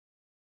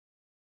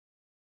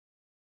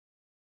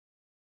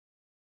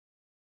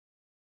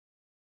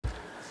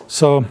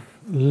So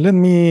let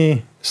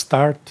me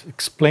start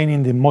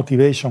explaining the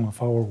motivation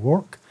of our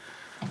work.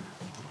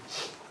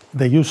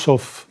 The use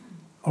of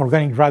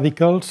organic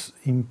radicals,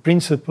 in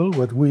principle,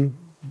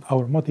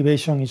 our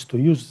motivation is to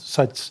use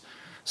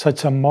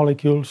such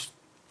molecules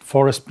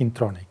for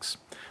spintronics.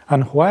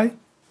 And why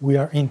we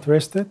are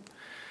interested?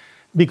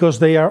 Because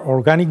they are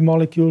organic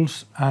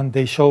molecules and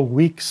they show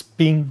weak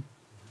spin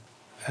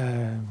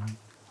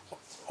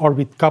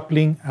orbit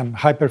coupling and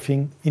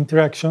hyperfin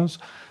interactions,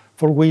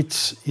 for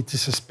which it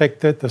is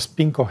expected a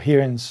spin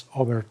coherence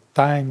over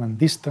time and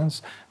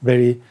distance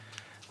very,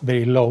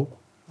 very low,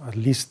 at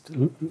least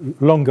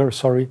longer,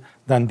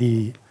 than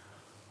the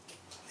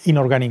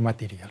inorganic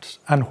materials.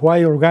 And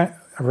why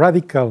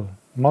radical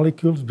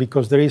molecules?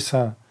 Because there is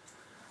a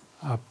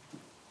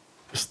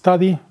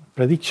study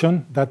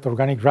prediction that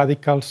organic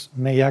radicals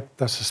may act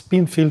as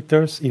spin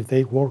filters if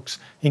they work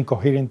in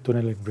coherent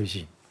tunneling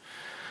regime.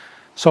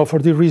 So for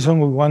this reason,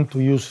 we want to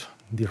use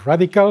the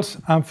radicals,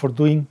 and for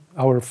doing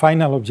our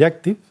final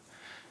objective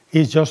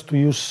is just to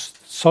use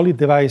solid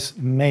device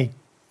made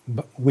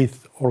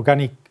with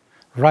organic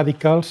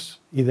radicals,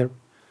 either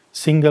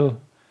single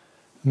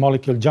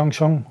molecule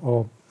junction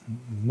or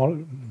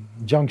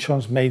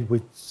junctions made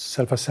with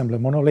self-assembly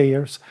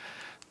monolayers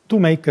to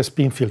make a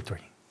spin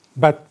filtering.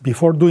 But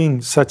before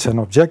doing such an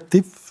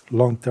objective,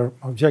 long-term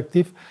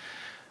objective,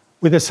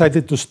 we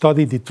decided to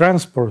study the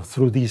transport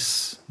through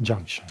these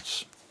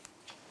junctions.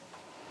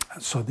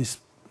 So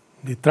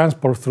the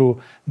transport through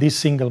this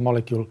single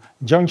molecule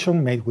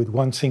junction made with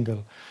one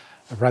single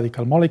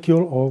radical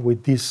molecule or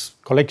with this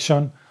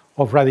collection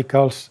of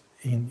radicals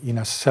in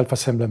a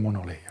self-assembly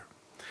monolayer.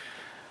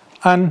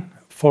 And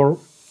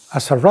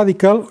as a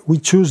radical, we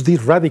choose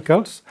these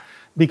radicals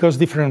because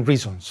different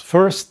reasons.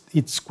 First,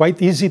 it's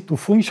quite easy to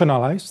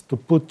functionalize, to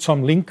put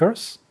some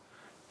linkers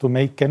to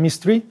make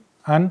chemistry,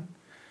 and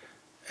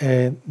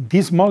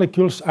these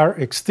molecules are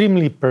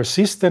extremely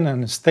persistent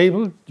and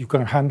stable. You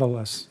can handle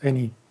as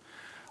any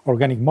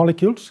organic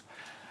molecules.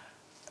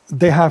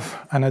 They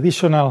have an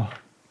additional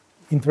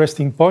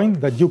interesting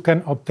point that you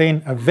can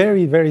obtain a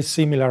very, very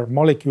similar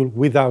molecule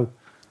without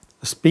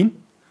a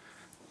spin,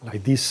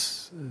 like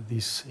this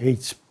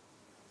H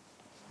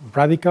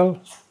radical.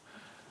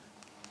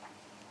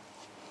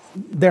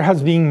 There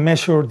has been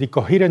measured the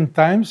coherent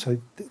times.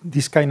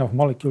 This kind of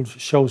molecule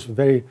shows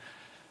very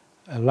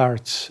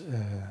large,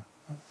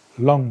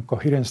 long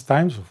coherence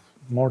times of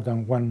more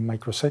than 1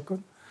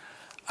 microsecond.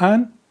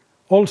 And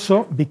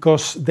also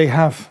because they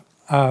have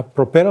a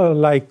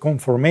propeller-like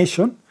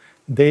conformation,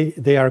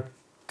 they are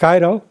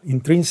chiral,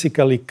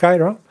 intrinsically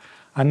chiral,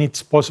 and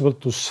it's possible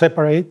to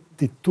separate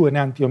the two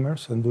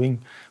enantiomers and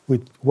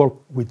work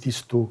with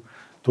these two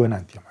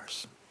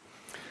enantiomers.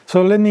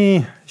 So let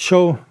me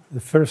show the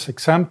first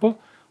example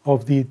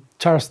of the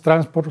charge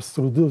transport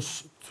through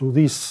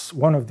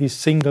one of these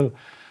single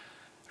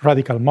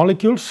radical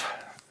molecules.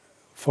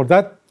 For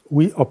that,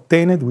 we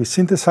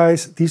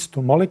synthesized these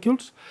two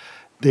molecules,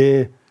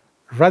 the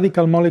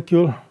radical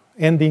molecule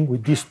ending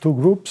with these two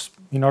groups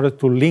in order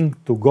to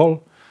link to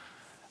gold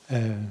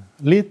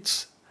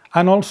leads,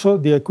 and also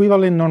the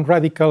equivalent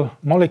non-radical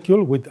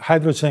molecule with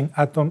hydrogen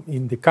atom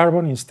in the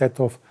carbon instead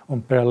of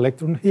on pair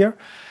electron here,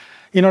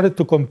 in order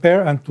to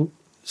compare and to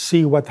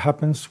see what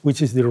happens,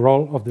 which is the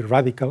role of the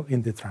radical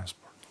in the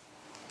transport.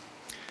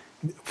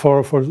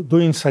 For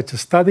doing such a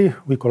study,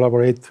 we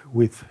collaborate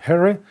with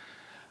Herre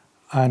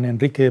and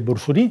Enrique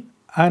Bursuri,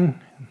 and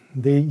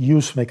they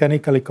use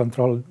mechanically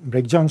controlled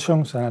break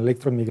junctions and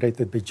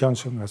electron-migrated break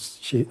junctions, as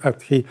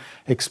he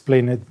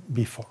explained it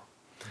before.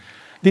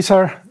 These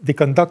are the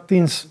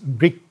conductance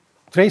break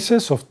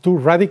traces of two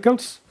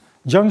radicals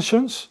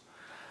junctions,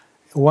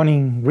 one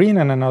in green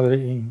and another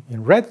in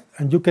red,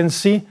 and you can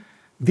see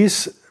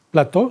these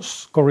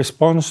plateaus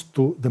corresponds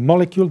to the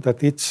molecule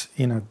that it's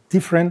in a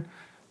different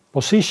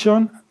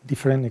position,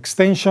 different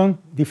extension,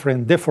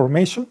 different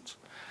deformations,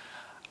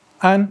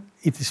 and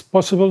it is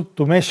possible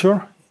to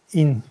measure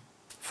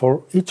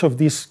for each of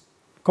these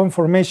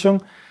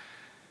conformations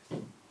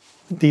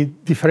the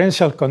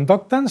differential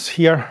conductance.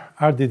 Here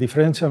are the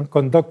differential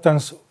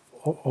conductance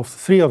of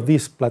 3 of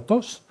these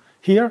plateaus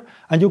here,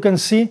 and you can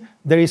see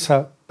there is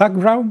a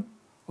background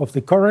of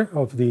the current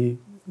of the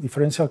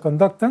differential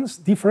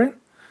conductance different,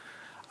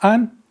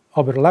 and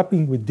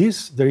overlapping with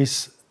this, there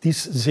is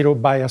this zero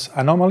bias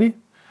anomaly,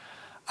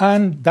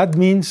 and that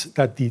means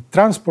that the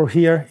transport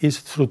here is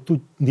through 2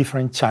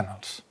 different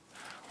channels.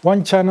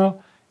 One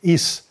channel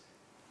is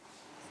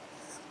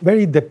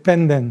very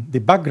dependent, the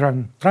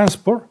background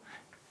transport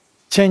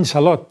changes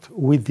a lot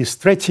with the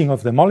stretching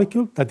of the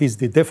molecule, that is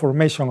the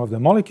deformation of the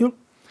molecule,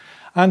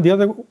 and the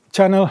other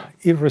channel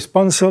is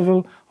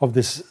responsible of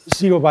this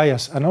zero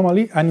bias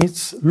anomaly, and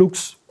it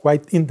looks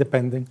quite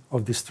independent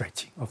of the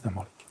stretching of the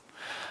molecule.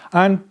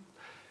 And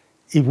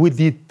if we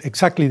did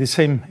exactly the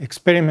same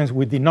experiments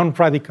with the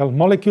non-radical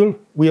molecule,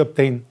 we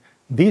obtain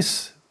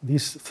these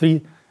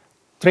 3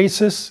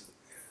 traces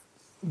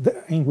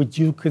in which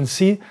you can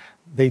see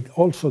they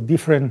also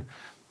differential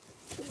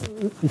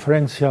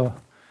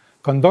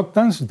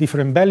conductance,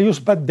 different values,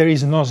 but there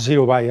is no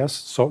zero bias.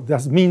 So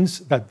that means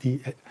that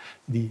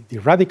the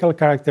radical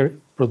character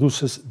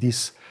produces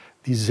this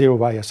zero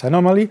bias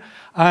anomaly.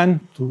 And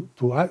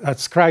to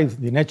ascribe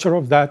the nature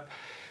of that,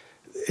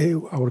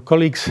 our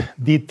colleagues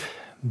did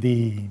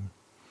the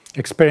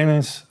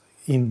experiments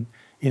in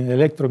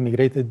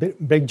electron-migrated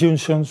break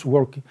junctions,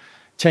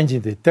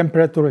 changing the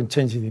temperature and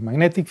changing the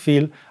magnetic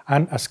field,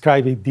 and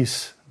ascribing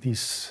this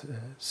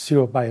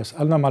zero bias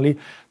anomaly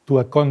to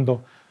a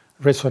Kondo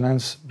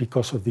resonance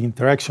because of the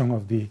interaction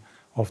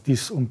of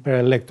this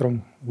unpaired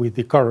electron with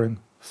the current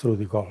through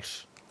the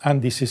galls.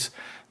 And this is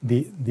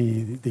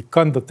the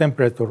Kondo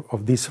temperature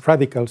of these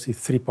radicals is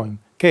 3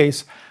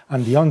 Ks,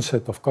 and the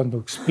onset of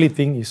Kondo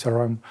splitting is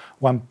around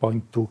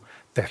 1.2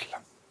 Tesla.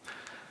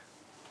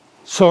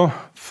 So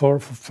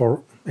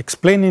for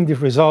explaining the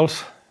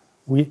results,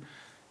 we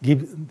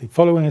give the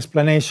following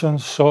explanation.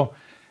 So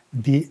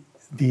the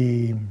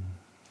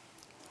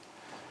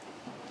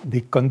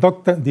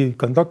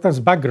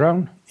conductance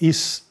background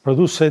is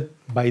produced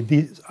by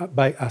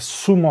a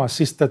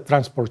SUMO-assisted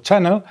transport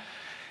channel,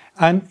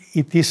 and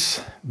it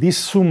is this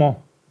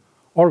SUMO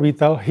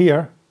orbital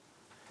here.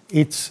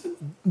 It's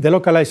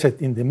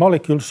delocalized in the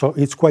molecule, so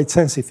it's quite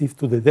sensitive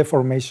to the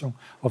deformation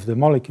of the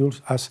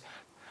molecules, as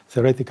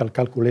theoretical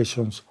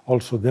calculations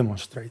also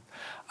demonstrate.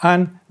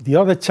 And the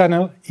other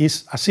channel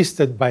is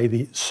assisted by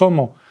the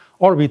SOMO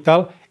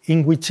orbital,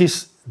 in which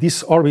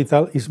this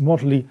orbital is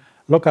mostly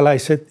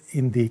localized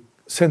in the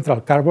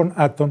central carbon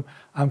atom,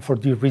 and for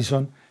this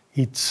reason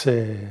it's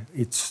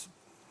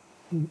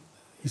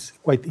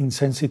quite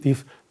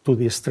insensitive to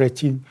the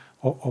stretching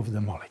of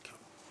the molecule.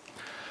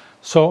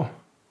 So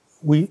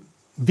we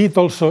did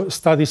also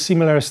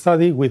similar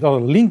study with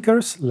other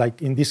linkers,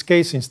 like in this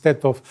case,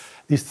 instead of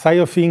these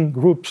thiophene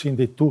groups in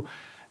the two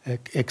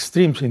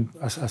extremes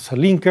as a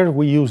linker,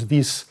 we use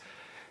these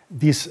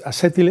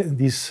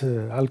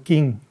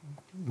alkene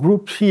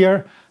groups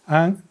here,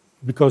 and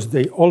because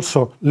they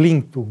also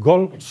link to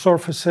Gall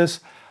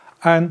surfaces,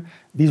 and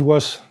this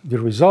was the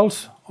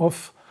results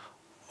of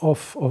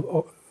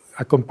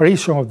a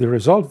comparison of the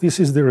result. This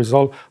is the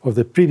result of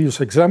the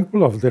previous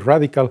example of the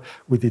radical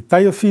with the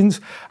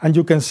thiophenes, and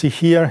you can see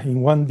here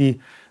in 1D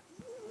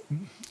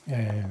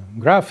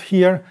graph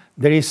here,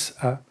 there is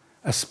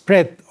a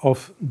spread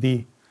of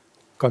the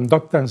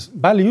conductance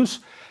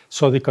values.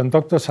 So the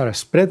conductors are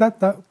spread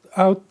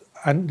out,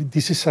 and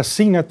this is a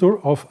signature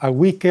of a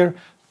weaker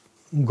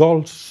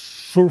gold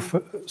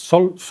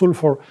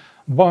sulfur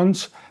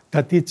bonds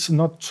that it's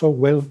not so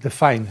well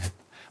defined.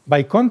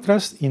 By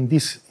contrast, in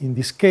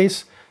this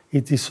case,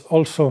 it is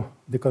also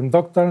the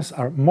conductors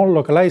are more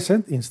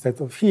localized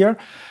instead of here,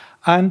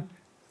 and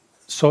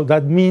so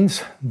that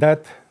means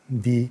that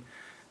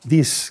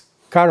this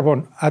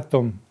carbon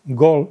atom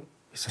gold,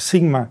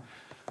 sigma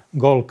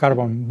gold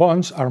carbon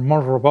bonds, are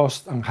more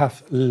robust and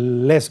have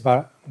less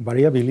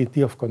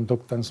variability of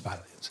conductance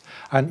values.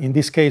 And in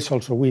this case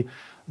also we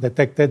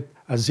detected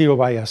a zero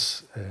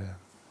bias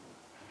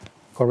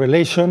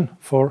correlation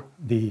for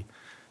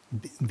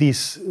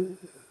this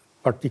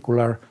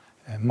particular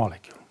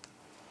molecule.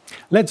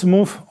 Let's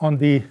move on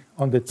the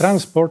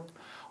transport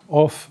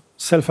of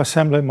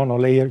self-assembly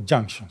monolayer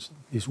junctions.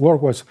 This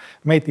work was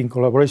made in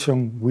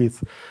collaboration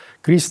with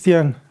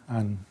Christian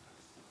and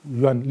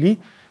Yuan Li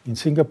in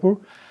Singapore.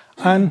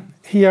 And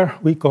here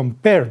we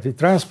compare the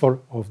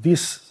transport of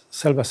these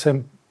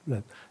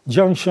self-assembled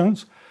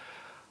junctions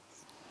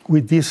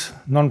with these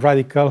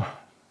non-radical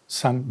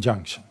SAM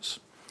junctions.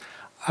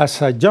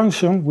 As a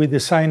junction, we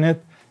designed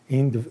it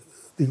in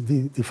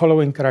the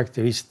following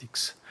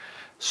characteristics.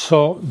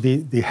 So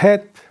the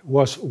head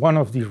was one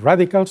of the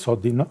radicals, or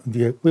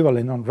the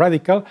equivalent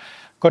non-radical,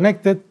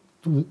 connected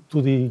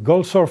to the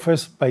gold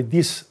surface by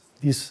this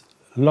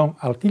long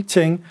alkyl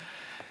chain,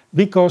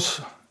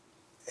 because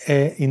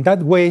in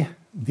that way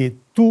the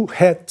two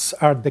heads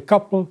are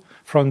decoupled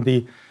from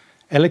the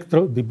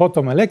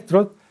bottom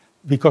electrode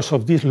because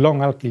of this long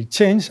alkyl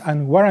chains,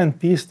 and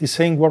guarantees the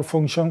same work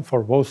function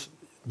for both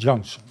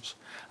junctions.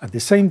 At the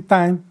same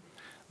time,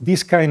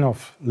 this kind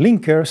of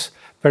linkers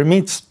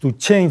permits to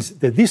change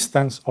the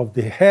distance of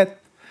the head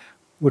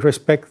with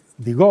respect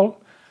to the gold,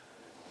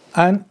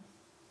 and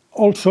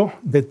also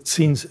that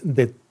since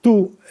the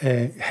two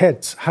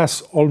heads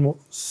has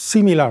almost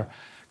similar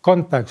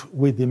contacts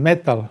with the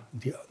metal,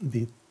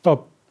 the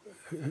top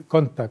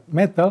contact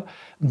metal,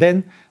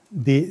 then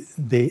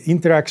the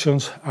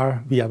interactions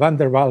are via van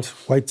der Waals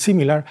quite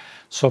similar.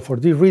 So for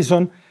this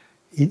reason,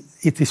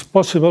 it is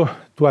possible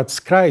to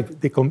ascribe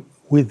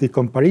with the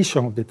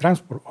comparison of the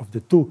transport of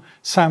the two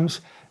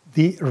SAMs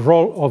the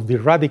role of the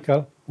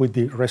radical with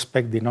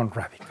respect to the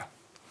non-radical.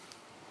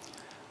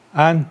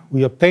 And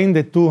we obtained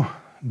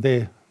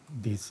the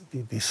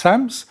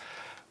SAMs.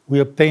 We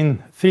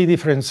obtained 3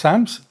 different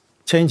SAMs,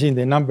 changing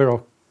the number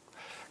of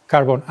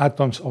carbon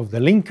atoms of the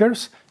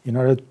linkers in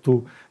order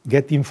to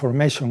get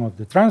information of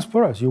the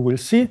transport, as you will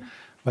see.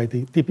 By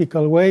the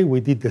typical way,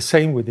 we did the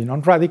same with the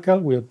non-radical.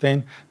 We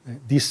obtained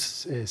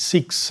these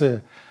 6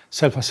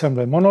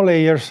 self-assembly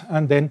monolayers,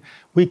 and then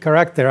we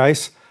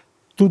characterized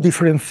two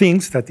different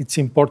things that it's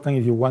important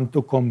if you want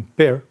to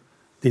compare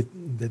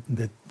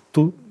the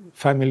two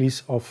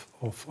families of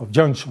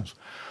junctions.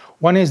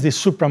 One is the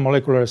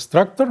supramolecular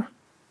structure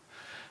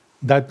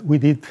that we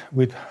did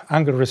with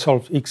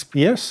angle-resolved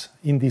XPS.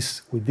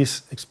 With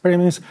these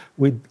experiments,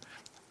 we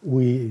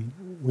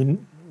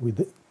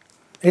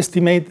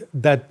estimate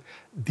that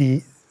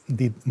the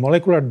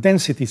molecular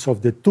densities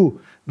of the two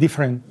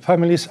different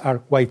families are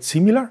quite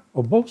similar,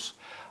 of both,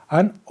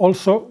 and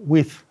also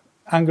with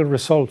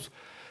angle-resolved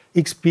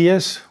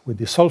XPS, with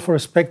the sulfur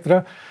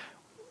spectra,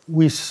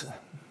 we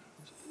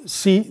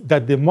see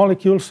that the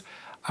molecules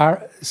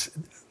are,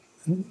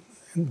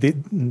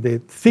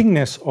 the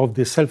thickness of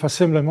the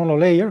self-assembly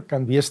monolayer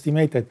can be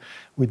estimated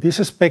with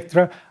this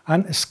spectra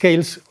and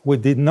scales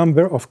with the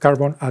number of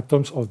carbon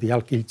atoms of the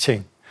alkyl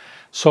chain.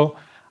 So,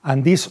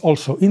 and this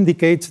also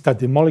indicates that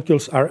the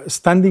molecules are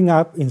standing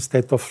up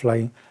instead of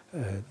flying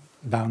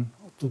down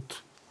to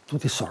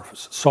the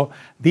surface. So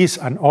these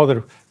and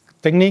other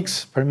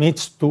techniques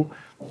permits to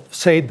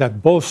say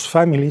that both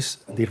families,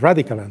 the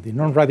radical and the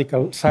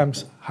non-radical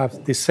SAMs,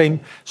 have the same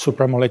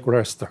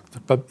supramolecular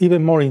structure. But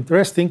even more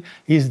interesting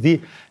is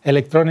the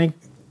electronic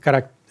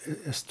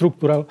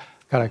structural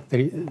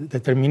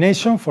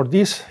determination. For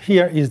this,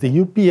 here is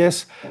the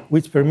UPS,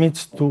 which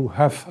permits to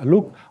have a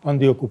look on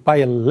the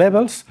occupied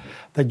levels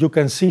that you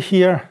can see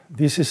here.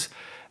 This is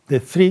the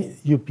 3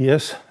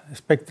 UPS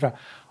spectra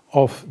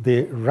of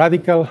the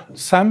radical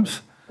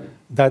SAMs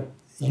that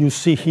you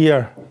see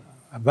here,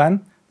 a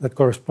band that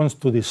corresponds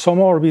to the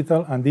SOMO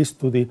orbital, and this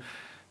to the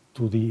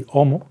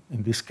HOMO,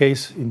 in this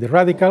case, in the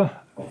radical.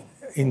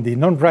 In the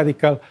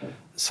non-radical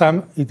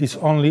SAM, it is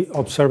only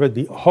observed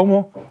the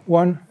HOMO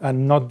one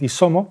and not the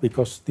SOMO,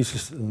 because this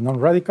is the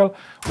non-radical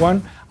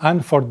one.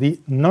 And for the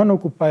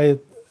non-occupied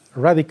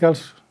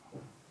radicals,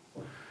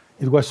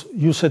 it was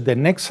used the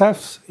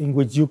NEXAFs, in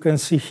which you can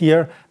see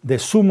here the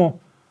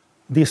SUMO.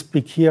 This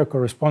peak here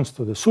corresponds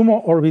to the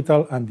SUMO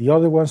orbital, and the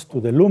other ones to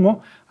the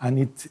LUMO,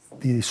 and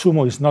the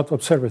SUMO is not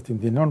observed in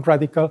the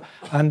non-radical,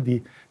 and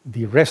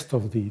the rest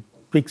of the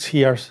peaks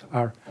here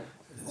are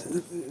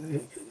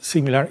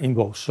similar in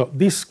both. So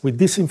with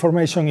this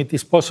information, it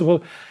is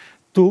possible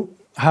to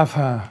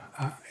have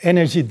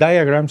energy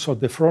diagrams of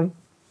the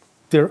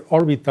frontier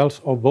orbitals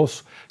of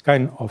both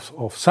kind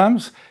of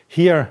SAMs.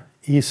 Here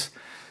is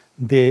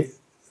the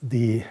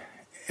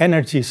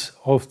energies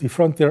of the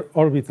frontier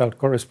orbital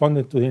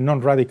corresponding to the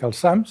non-radical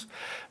SAMs.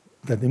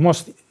 That the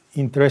most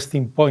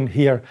interesting point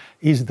here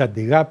is that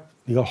the gap,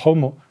 the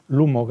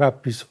HOMO-LUMO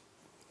gap, is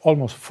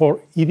almost 4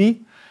 eV.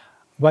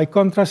 By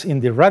contrast, in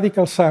the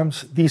radical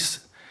SAMs,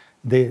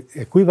 the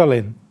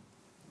equivalent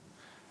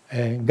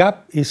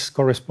gap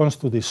corresponds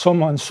to the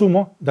SOMO and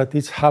SUMO, that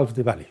is half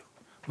the value.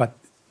 But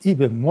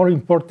even more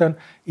important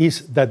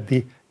is that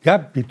the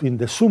gap between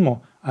the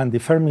SUMO and the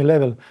Fermi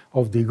level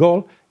of the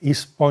goal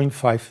is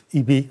 0.5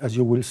 eV, as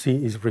you will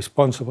see, is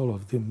responsible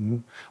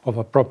of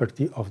a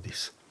property of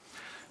this.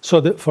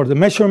 So for the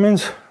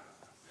measurements,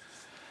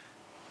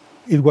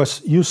 it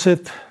was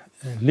used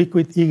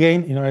liquid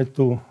E-gain in order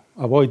to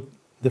avoid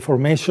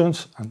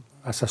deformations and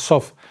as a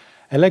soft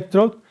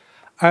electrode.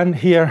 And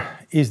here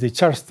is the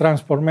charge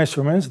transport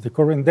measurements, the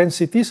current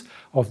densities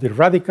of the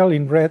radical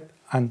in red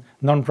and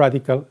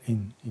non-radical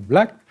in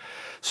black.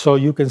 So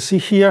you can see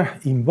here,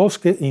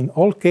 in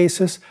all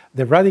cases,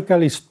 the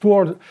radical is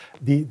toward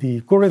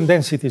the current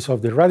densities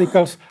of the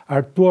radicals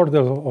are 2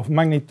 orders of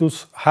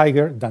magnitudes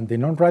higher than the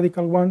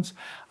non-radical ones,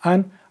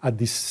 and at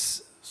the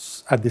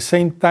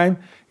same time,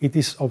 it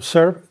is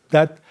observed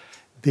that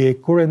the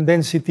current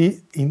density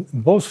in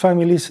both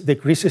families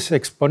decreases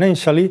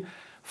exponentially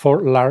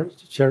for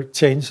larger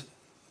chains,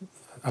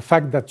 a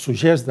fact that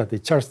suggests that the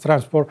charge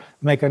transport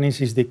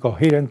mechanism is the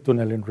coherent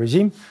tunneling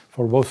regime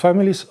for both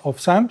families of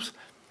SAMs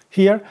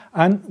here,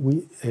 and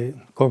we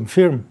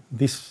confirm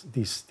this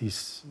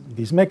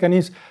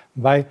mechanism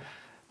by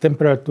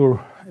temperature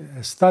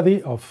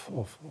study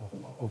of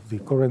the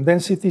current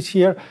densities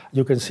here.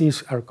 You can see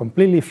are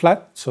completely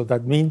flat, so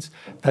that means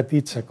that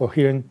it's a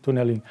coherent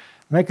tunneling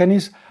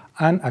mechanism,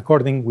 and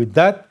according with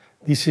that,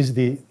 this is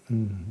the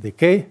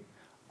decay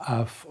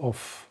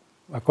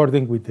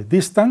according with the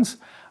distance,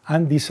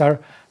 and these are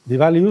the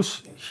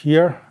values.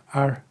 Here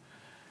are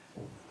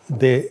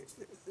the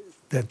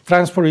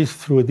transport is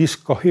through this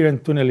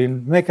coherent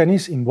tunneling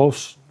mechanism in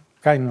both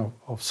kind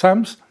of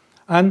SAMs,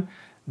 and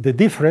the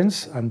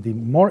difference and the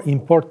more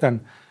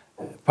important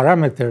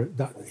parameter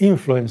that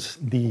influence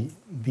the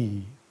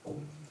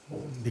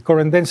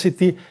current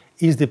density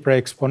is the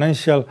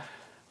pre-exponential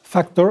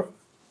factor,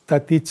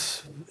 that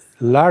it's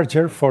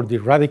larger for the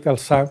radical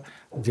SAM,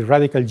 the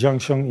radical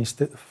junction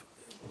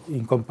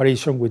in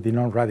comparison with the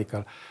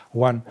non-radical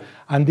one.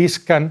 And this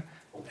can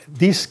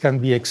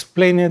be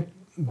explained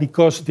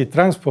because the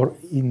transport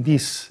in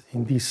these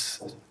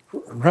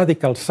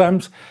radical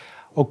SAMs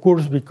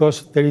occurs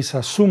because there is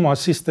a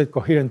SUMO-assisted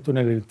coherent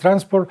tunneling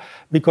transport,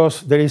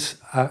 because there is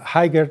a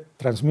higher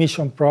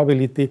transmission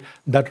probability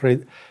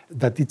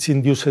that it's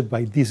induced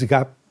by this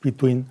gap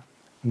between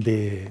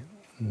the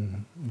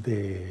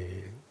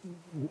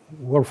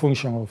work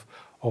function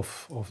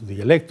of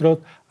the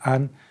electrode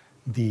and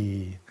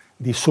the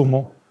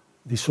sumo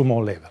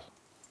level.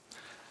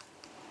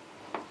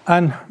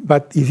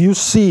 But if you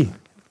see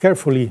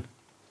carefully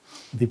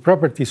the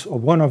properties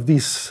of one of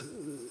these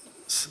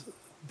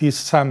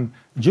SAM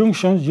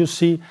junctions, you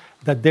see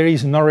that there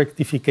is no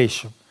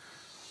rectification.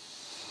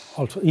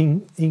 Also,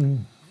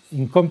 in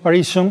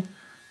comparison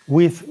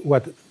with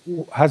what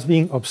has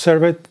been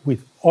observed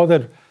with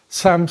other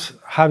SAMs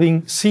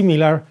having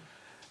similar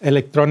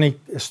electronic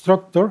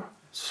structure,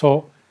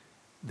 so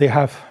they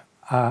have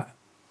an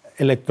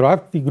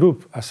electroactive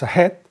group as a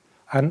head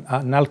and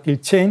an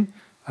alkyl chain,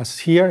 as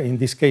here. In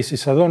this case,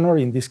 it's a donor,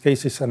 in this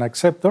case, it's an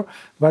acceptor,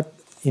 but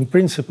in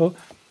principle,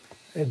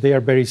 they are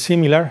very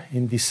similar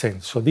in this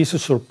sense. So this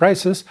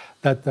surprises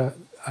that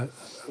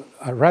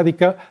a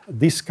radical,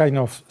 this kind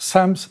of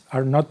SAMs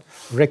are not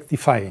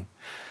rectifying.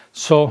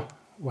 So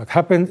what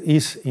happened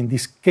is, in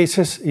these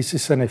cases, this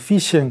is an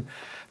efficient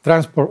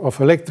transport of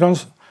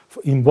electrons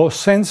in both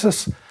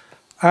senses,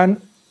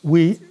 and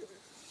we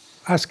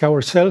ask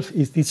ourselves,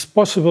 is it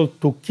possible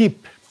to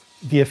keep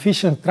the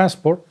efficient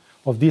transport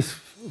of these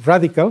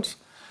radicals,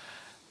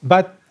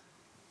 but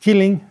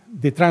killing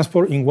the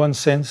transport in one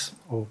sense,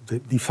 or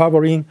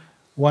defavoring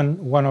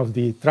one of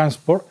the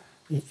transport,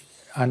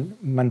 and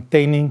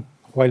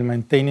while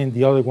maintaining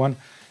the other one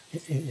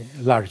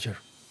larger.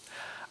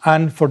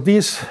 And for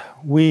this,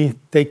 we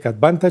take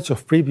advantage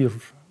of previous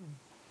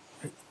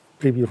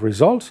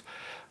results,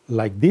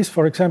 like this,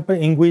 for example,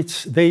 in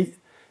which they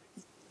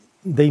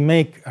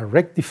make a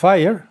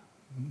rectifier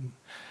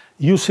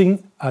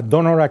using a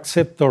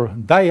donor-acceptor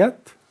dyad,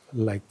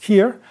 like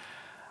here,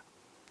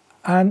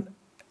 and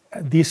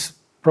this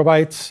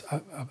provides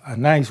a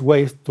nice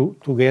way to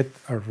get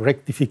a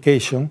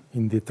rectification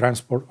in the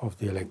transport of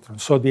the electron.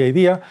 So the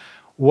idea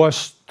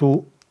was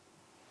to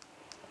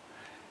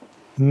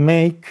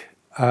make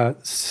a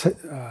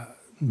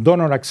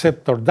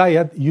donor-acceptor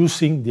dyad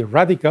using the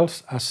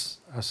radicals as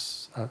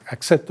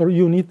acceptor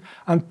unit,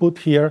 and put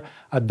here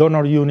a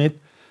donor unit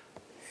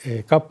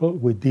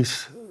coupled with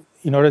this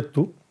in order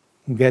to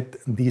get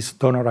this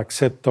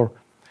donor-acceptor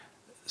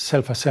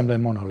self-assembly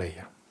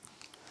monolayer.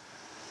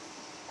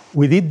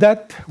 We did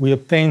that. We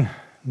obtained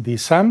the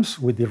SAMs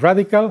with the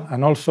radical,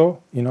 and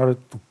also, in order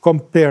to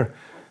compare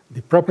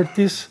the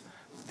properties,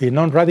 the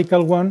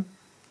non-radical one,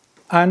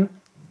 and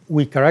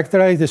we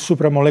characterize the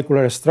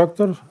supramolecular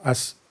structure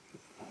as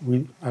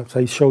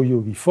I showed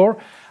you before,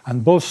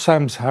 and both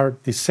SAMs have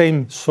the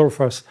same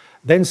surface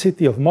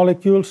density of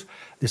molecules,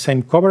 the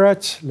same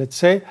coverage, let's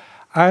say,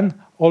 and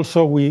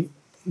also we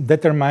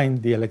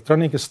determine the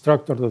electronic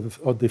structure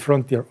of the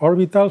frontier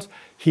orbitals.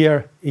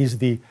 Here is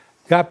the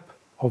gap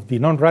of the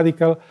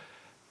non-radical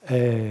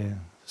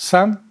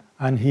SAM,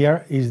 and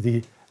here is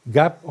the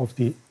gap of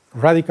the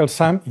radical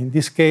SAM. In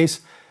this case,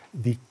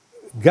 the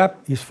gap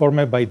is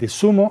formed by the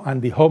sumo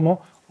and the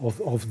homo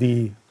of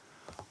the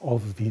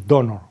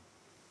donor.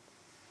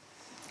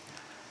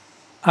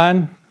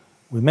 And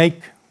we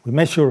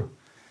measure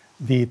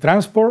the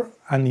transport,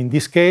 and in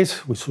this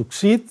case, we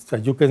succeed.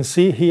 As you can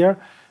see here,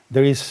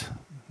 there is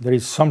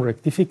some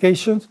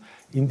rectifications.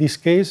 In this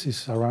case,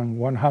 it's around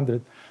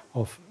 100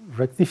 of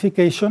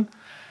rectification.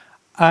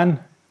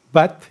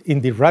 But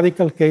in the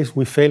radical case,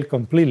 we fail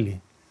completely.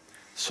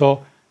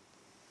 So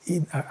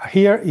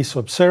here is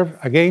observed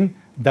again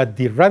that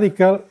the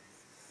radical,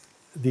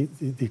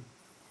 the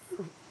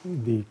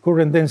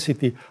current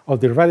density of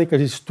the radical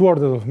is 2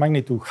 orders of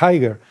magnitude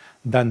higher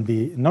than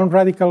the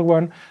non-radical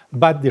one,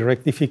 but the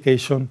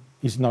rectification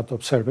is not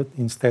observed,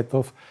 instead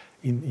of,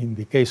 in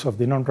the case of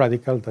the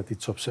non-radical, that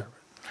it's observed.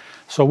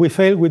 So we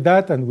fail with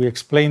that, and we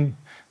explain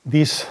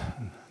this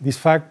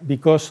fact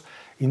because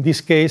in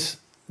this case,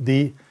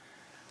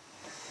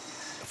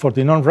 for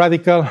the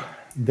non-radical,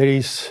 there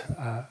is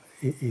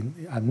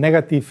a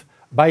negative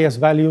bias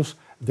values,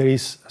 there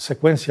is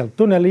sequential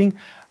tunneling.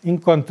 In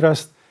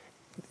contrast,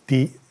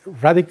 the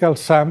radical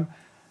SAM,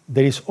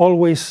 there is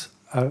always,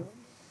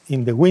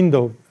 in the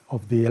window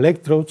of the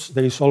electrodes,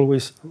 there is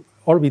always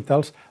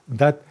orbitals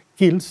that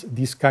kills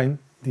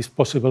this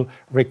possible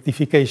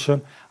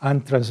rectification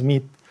and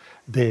transmit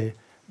the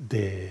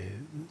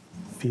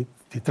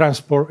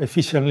transport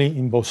efficiently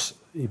in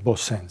both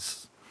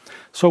senses.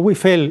 So we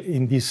fail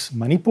in this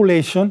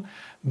manipulation,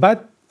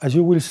 but as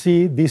you will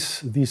see,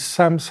 this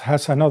SAMs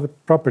has another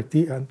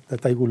property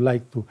that I would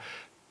like to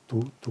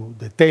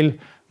detail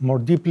more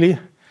deeply.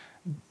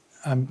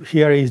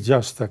 Here is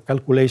just a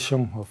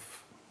calculation of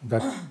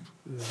that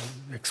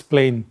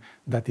explain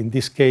that in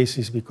this case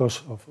is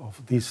because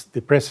of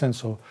the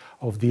presence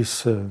of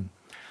this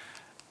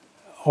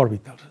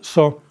orbital.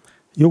 So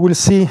you will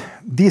see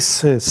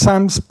this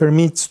SAMs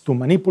permits to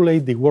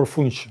manipulate the work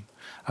function.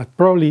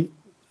 Probably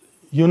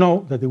you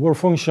know that the work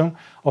function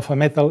of a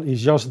metal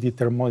is just the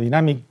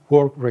thermodynamic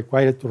work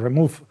required to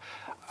remove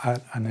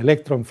an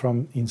electron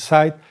from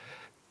inside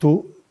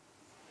to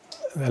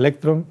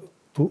electron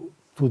to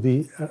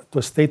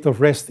a state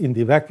of rest in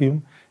the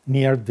vacuum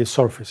near the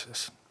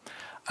surfaces.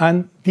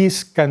 And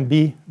this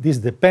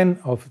depends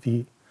of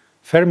the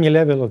Fermi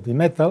level of the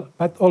metal,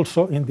 but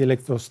also in the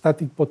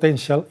electrostatic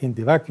potential in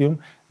the vacuum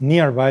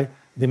nearby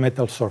the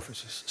metal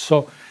surfaces.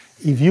 So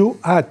if you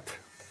add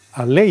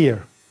a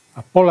layer,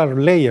 a polar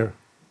layer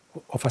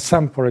of a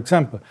sum, for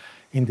example,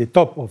 in the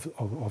top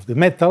of the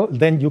metal,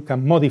 then you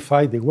can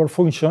modify the work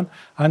function,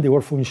 and the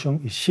work function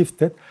is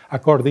shifted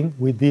according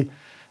with the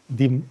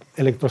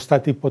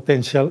electrostatic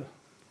potential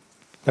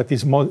that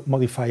is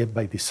modified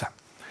by the sum.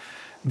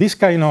 This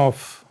kind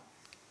of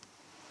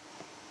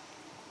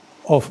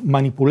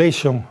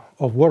manipulation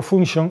of work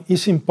function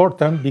is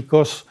important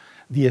because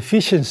the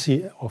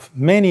efficiency of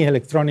many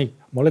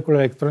molecular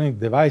electronic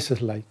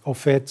devices like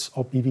OFETs,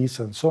 OPVs,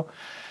 and so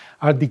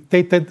are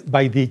dictated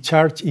by the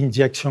charge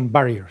injection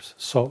barriers.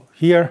 So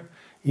here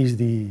is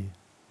the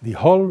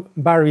Hall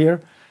barrier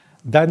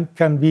that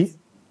can be,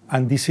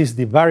 and this is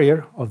the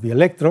barrier of the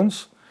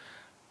electrons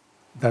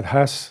that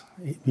has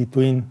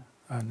between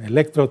an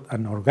electrode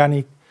and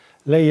organic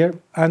layer,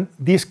 and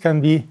this can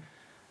be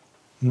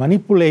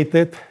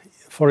manipulated.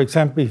 For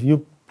example, if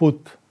you put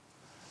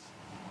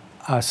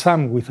a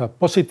sum with a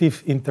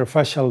positive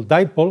interfacial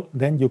dipole,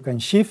 then you can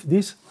shift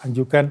this and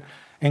you can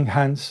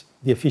enhance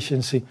the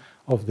efficiency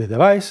of the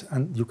device,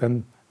 and you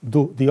can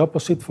do the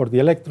opposite for the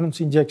electrons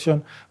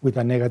injection with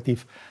a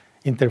negative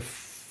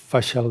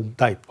interfacial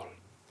dipole.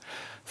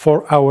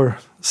 For our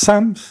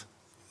sums,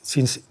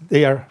 since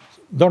they are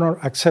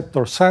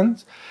donor-acceptor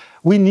sums,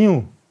 we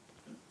knew,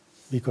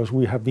 because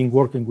we have been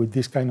working with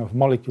this kind of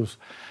molecules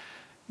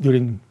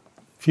during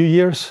a few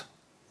years,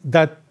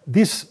 that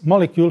these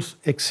molecules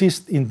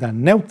exist in the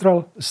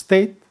neutral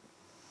state,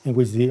 in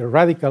which the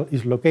radical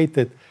is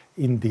located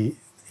in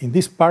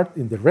this part,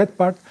 in the red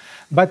part.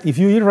 But if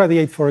you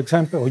irradiate, for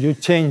example, or you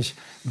change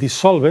the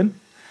solvent,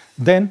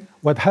 then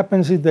what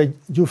happens is that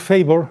you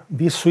favor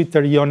this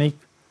sweeter ionic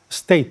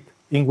state,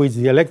 in which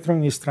the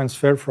electron is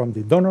transferred from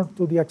the donor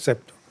to the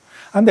acceptor.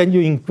 And then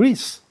you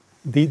increase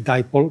the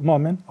dipole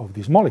moment of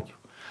this molecule.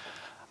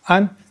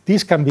 And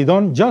this can be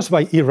done just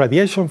by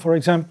irradiation, for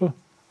example,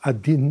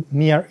 at the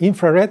near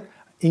infrared,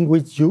 in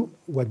which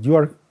what you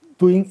are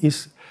doing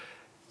is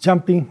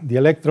jumping the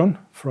electron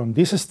from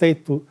this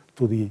state to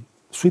the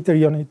sweeter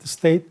ionic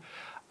state,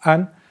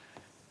 and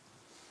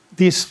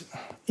this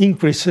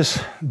increases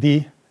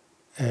the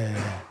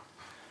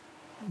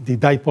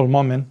dipole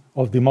moment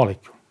of the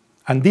molecule.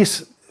 And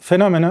this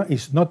phenomena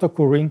is not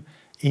occurring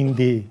in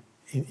the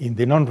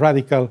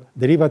non-radical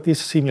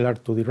derivatives similar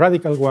to the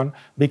radical one,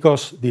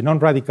 because the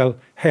non-radical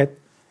head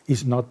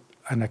is not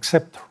an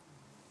acceptor.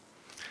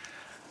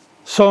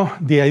 So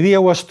the idea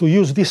was to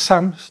use these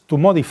sums to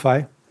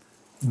modify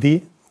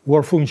the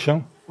work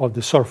function of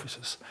the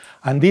surfaces.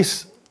 And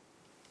this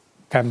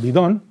can be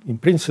done, in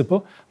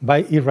principle,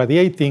 by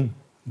irradiating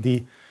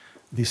the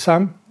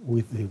sum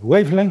with the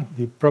wavelength,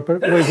 the proper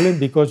wavelength,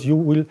 because you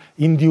will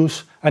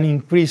induce an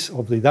increase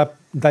of the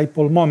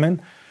dipole moment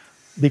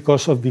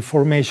because of the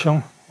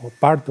formation, or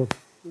part of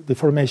the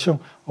formation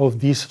of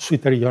this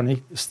sweeter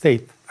ionic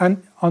state.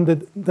 And on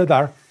the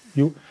dark,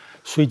 you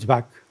switch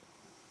back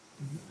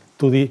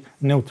to the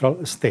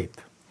neutral state.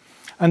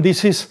 And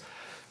this is,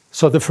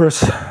 so the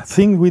first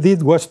thing we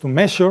did was to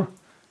measure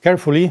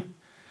carefully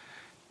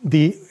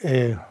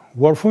the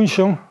work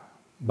function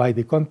by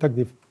the contact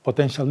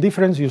potential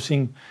difference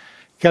using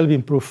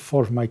Kelvin-proof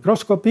force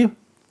microscopy.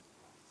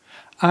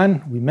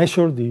 And we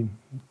measured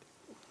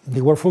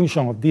the work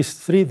function of these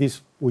three.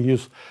 This we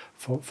use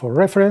for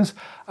reference.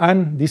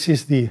 And this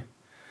is the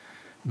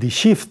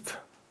shift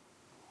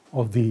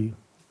of the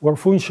work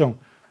function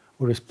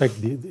with respect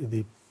to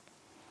the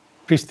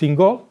pristine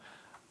gold,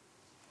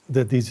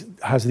 that this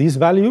has this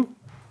value.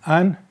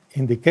 And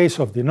in the case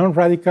of the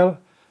non-radical,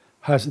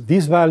 has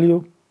this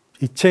value,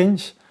 it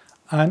changed,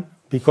 and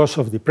because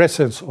of the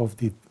presence of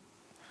the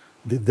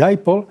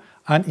dipole,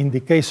 and in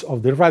the case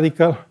of the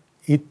radical,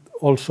 it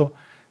also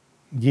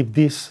gives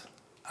this,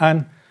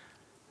 and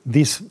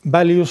these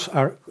values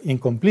are in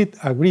complete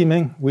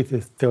agreement with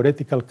the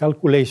theoretical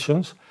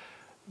calculations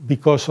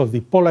because of the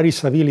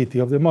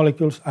polarizability of the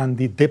molecules and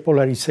the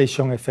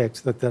depolarization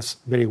effects that is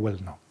very well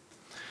known.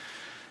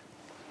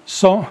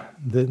 So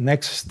the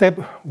next step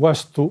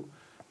was to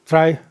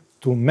try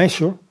to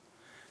measure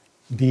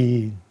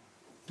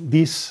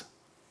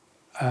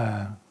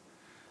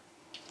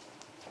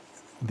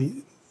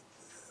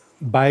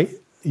by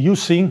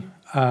using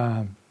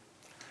the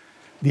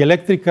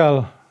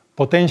electrical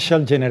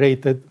potential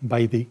generated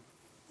by the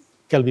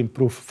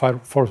Kelvin-proof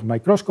force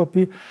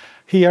microscopy.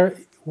 Here,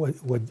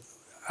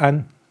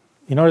 and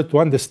in order to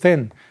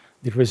understand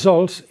the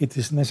results, it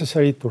is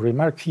necessary to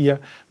remark here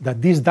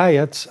that these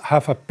diodes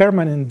have a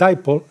permanent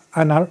dipole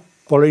and are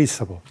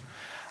polarizable.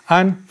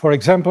 And for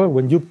example,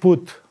 when you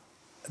put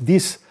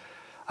this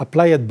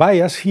applied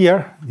bias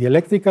here, the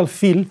electrical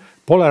field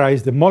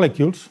polarizes the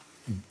molecules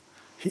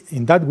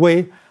in that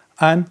way,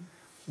 and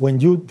when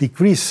you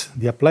decrease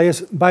the applied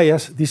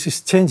bias, this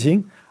is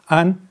changing,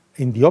 and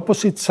in the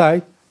opposite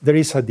side, there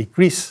is a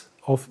decrease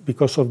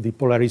because of the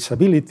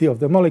polarizability of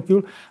the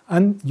molecule,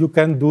 and you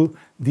can do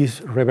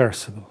this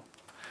reversible.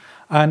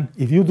 And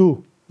if you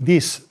do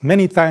this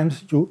many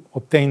times, you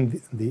obtain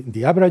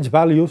the average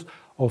values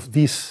of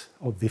this,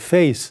 of the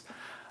phase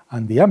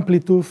and the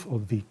amplitude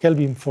of the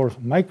Kelvin force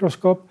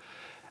microscope.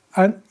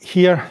 And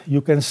here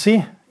you can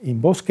see, in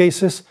both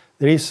cases,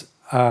 there is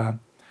a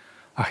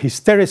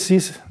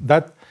hysteresis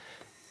that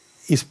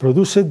is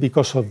produced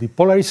because of the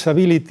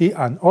polarizability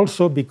and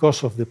also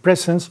because of the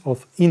presence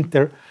of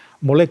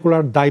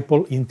intermolecular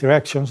dipole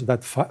interactions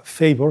that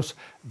favors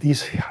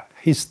this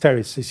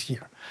hysteresis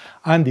here.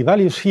 And the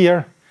values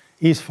here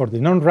is for the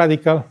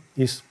non-radical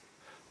is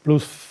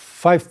plus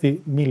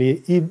 50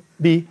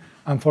 millieV,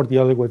 and for the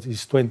other one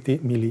is 20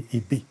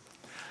 millieV.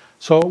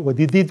 So what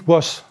we did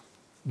was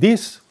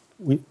this: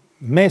 we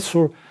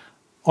measure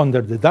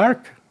under the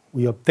dark,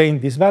 we obtain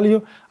this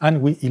value,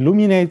 and we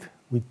illuminate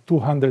with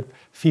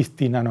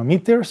 250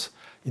 nanometers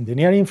in the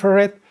near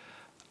infrared,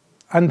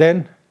 and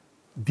then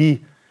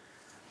the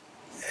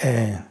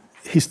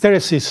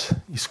hysteresis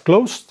is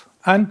closed,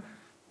 and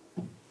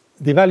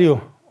the value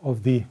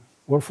of the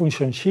work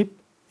function shift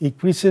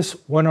increases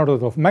 1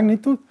 order of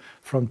magnitude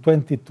from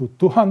 20 to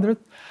 200,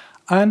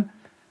 and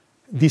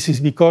this is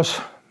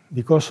because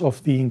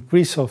of the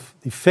increase of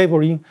the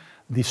favoring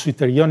the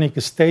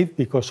zwitterionic state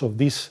because of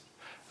this,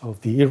 of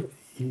the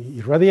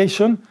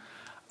irradiation.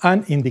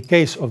 And in the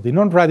case of the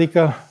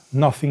non-radical,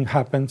 nothing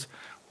happens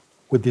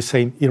with the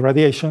same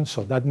irradiation,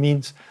 so that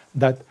means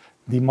that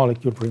the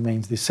molecule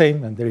remains the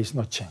same and there is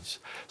no change.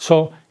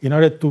 So in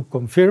order to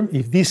confirm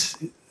if this,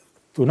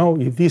 to know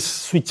if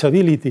this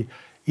switchability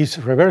is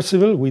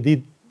reversible, we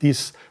did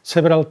this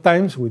several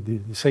times with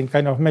the same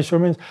kind of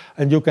measurements,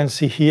 and you can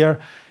see here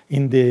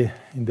in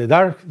the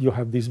dark you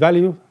have this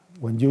value.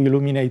 When you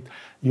illuminate,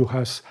 you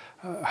have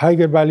a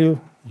higher value.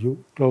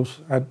 You close,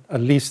 and at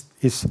least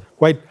it's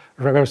quite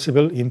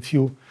reversible in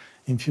few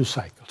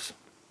cycles.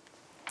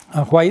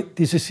 And why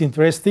this is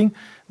interesting,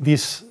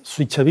 this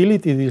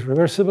switchability, this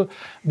reversible,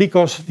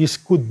 because this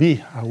could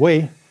be a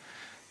way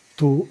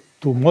to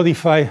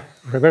modify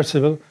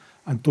reversible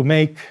and to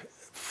make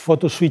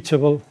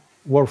photo-switchable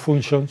work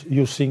functions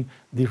using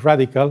the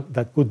radical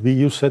that could be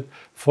used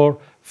for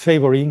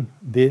favoring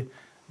the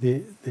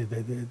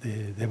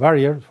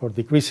barrier, for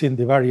decreasing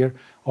the barrier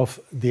of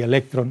the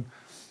electron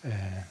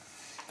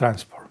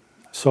transport.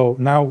 So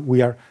now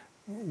we are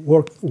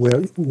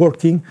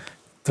working,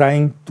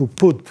 trying to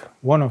put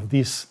one of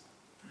these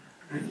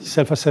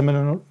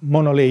self-assembly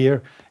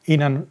monolayer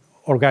in an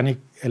organic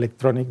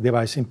electronic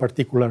device, in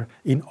particular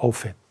in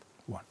OFET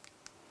 1.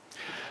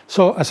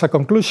 So as a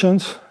conclusion,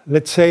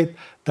 let's say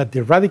that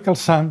the radical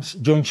SAMS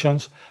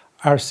junctions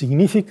are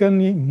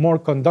significantly more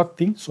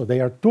conducting, so they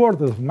are 2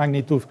 orders of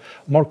magnitude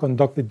more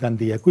conducting than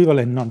the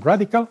equivalent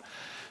non-radical.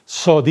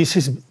 So this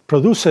is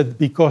produced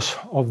because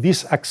of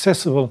this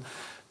accessible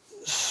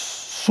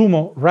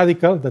sumo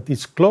radical that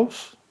is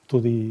close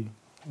to the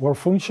work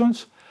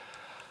functions.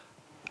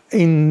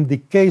 In the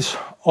case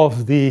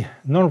of the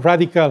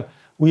non-radical,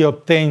 we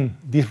obtain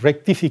this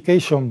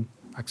rectification,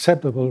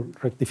 acceptable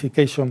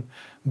rectification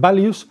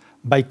values.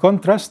 By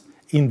contrast,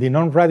 in the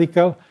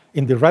non-radical,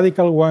 in the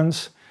radical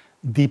ones,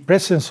 the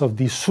presence of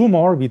the sumo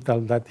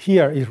orbital that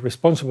here is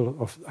responsible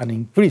of an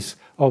increase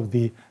of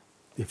the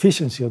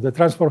efficiency of the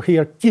transport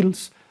here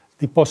kills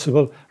the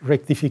possible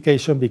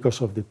rectification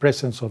because of the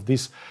presence of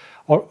this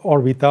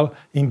orbital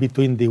in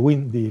between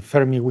the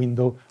Fermi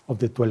window of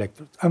the 2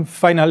 electrons. And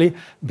finally,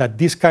 that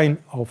this kind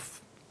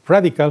of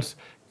radicals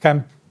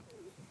can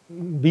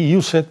be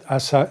used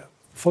as a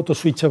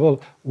photo-switchable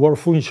work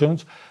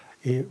functions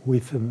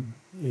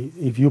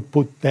if you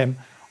put them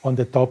on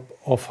the top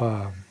of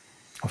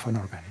an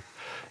organic.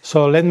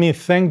 So let me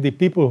thank the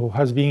people who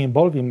has been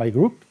involved in my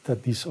group,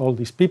 that is all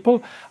these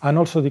people, and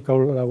also the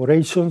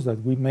collaborations that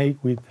we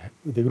make with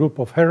the group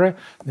of Herre,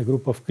 the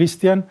group of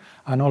Christian,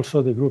 and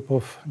also the group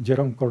of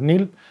Jerome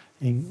Cornil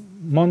in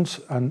Mons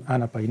and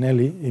Anna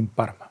Painelli in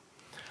Parma.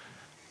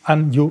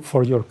 And you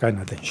for your kind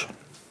attention.